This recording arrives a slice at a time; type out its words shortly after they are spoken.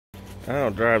I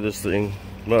don't drive this thing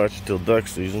much till duck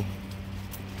season.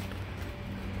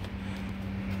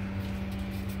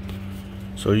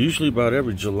 So usually about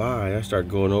every July I start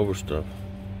going over stuff.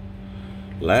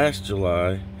 Last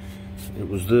July it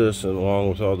was this, and along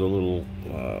with all the little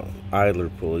idler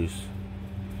pulleys.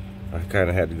 I kind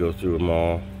of had to go through them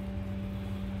all.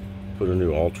 Put a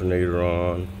new alternator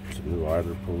on, some new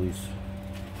idler pulleys.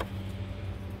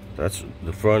 That's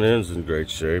the front end's in great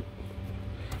shape.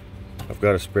 I've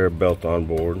got a spare belt on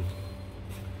board.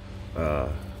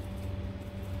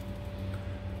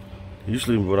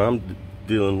 Usually what I'm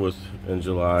dealing with in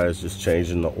July is just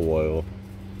changing the oil,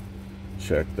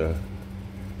 check the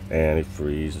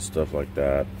antifreeze and stuff like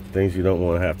that. Things you don't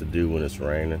want to have to do when it's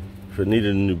raining. If it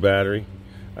needed a new battery,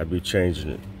 I'd be changing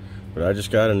it. But I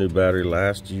just got a new battery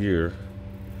last year,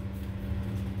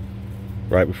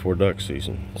 right before duck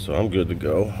season, so I'm good to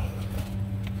go.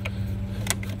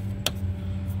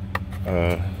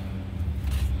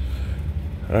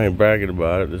 I ain't bragging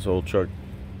about it. This old truck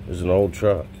is an old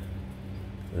truck.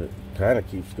 It kind of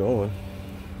keeps going.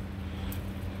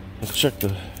 Let's check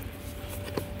the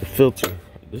filter.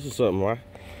 This is something I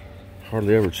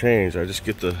hardly ever change. I just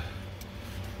get the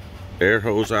air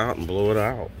hose out and blow it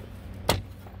out.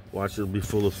 Watch, it'll be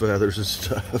full of feathers and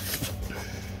stuff.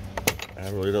 I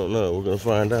really don't know. We're gonna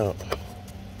find out.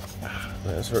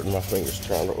 That's hurting my fingers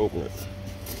trying to open it.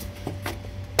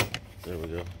 There we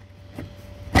go.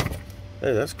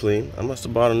 Hey, that's clean. I must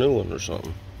have bought a new one or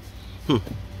something.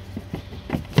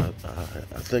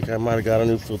 I think I might have got a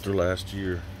new filter last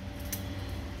year.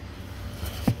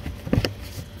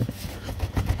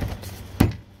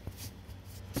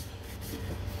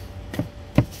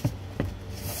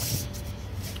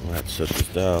 I have to set this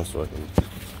down so I can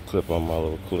clip on my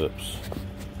little clips.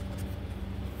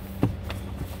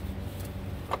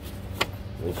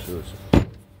 Make sure it's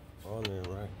on there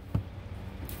right.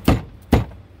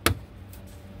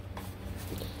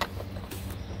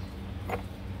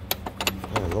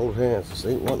 Man, old hands just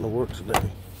ain't wanting to work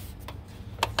today.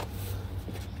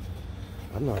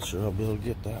 I'm not sure I'll be able to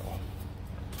get that one.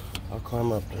 I'll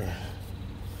climb up there.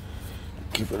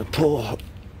 Give it a pull up.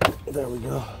 There we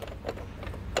go.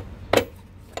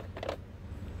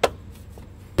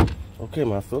 Okay,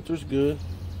 my filter's good.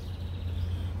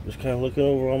 Just kind of looking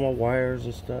over all my wires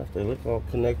and stuff. They look all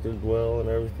connected well and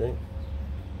everything.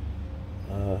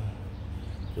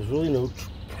 There's really no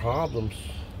problems,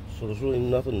 so there's really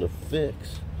nothing to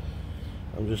fix.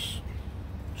 I'm just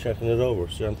checking it over.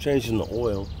 See, I'm changing the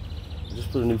oil. I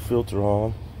just put a new filter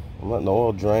on. I'm letting the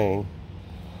oil drain.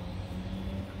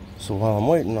 So while I'm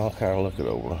waiting, I'll kind of look it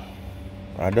over.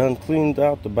 I done cleaned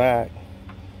out the back.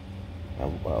 I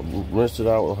rinsed it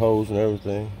out with a hose and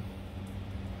everything.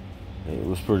 It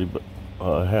was pretty,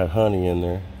 it had honey in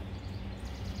there.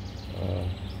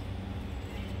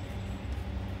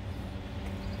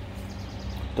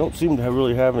 Don't seem to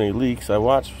really have any leaks. I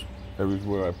watch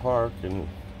everywhere I park and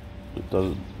it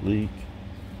doesn't leak.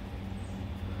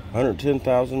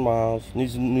 110,000 miles,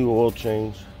 needs a new oil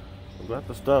change. I've got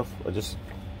the stuff, I just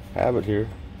have it here.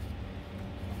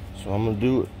 So I'm gonna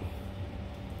do it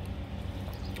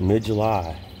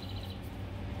mid-July.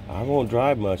 I won't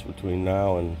drive much between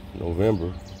now and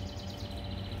November.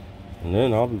 And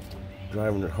then I'll be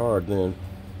driving it hard then.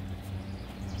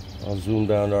 I'll zoom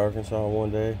down to Arkansas one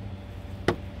day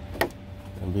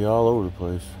and be all over the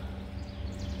place,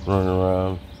 running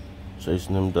around,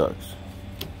 chasing them ducks.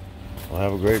 Well,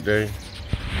 have a great day.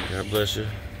 God bless you.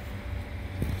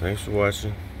 Thanks for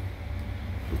watching.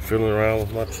 I'm fiddling around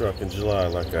with my truck in July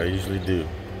like I usually do.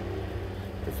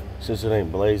 Since it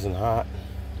ain't blazing hot,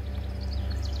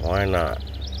 why not?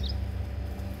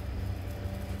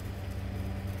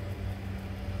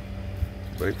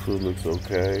 Brake fluid looks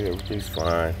okay. Everything's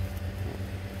fine.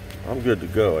 I'm good to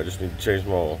go. I just need to change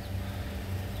my oil.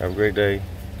 Have a great day.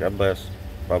 God bless.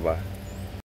 Bye-bye.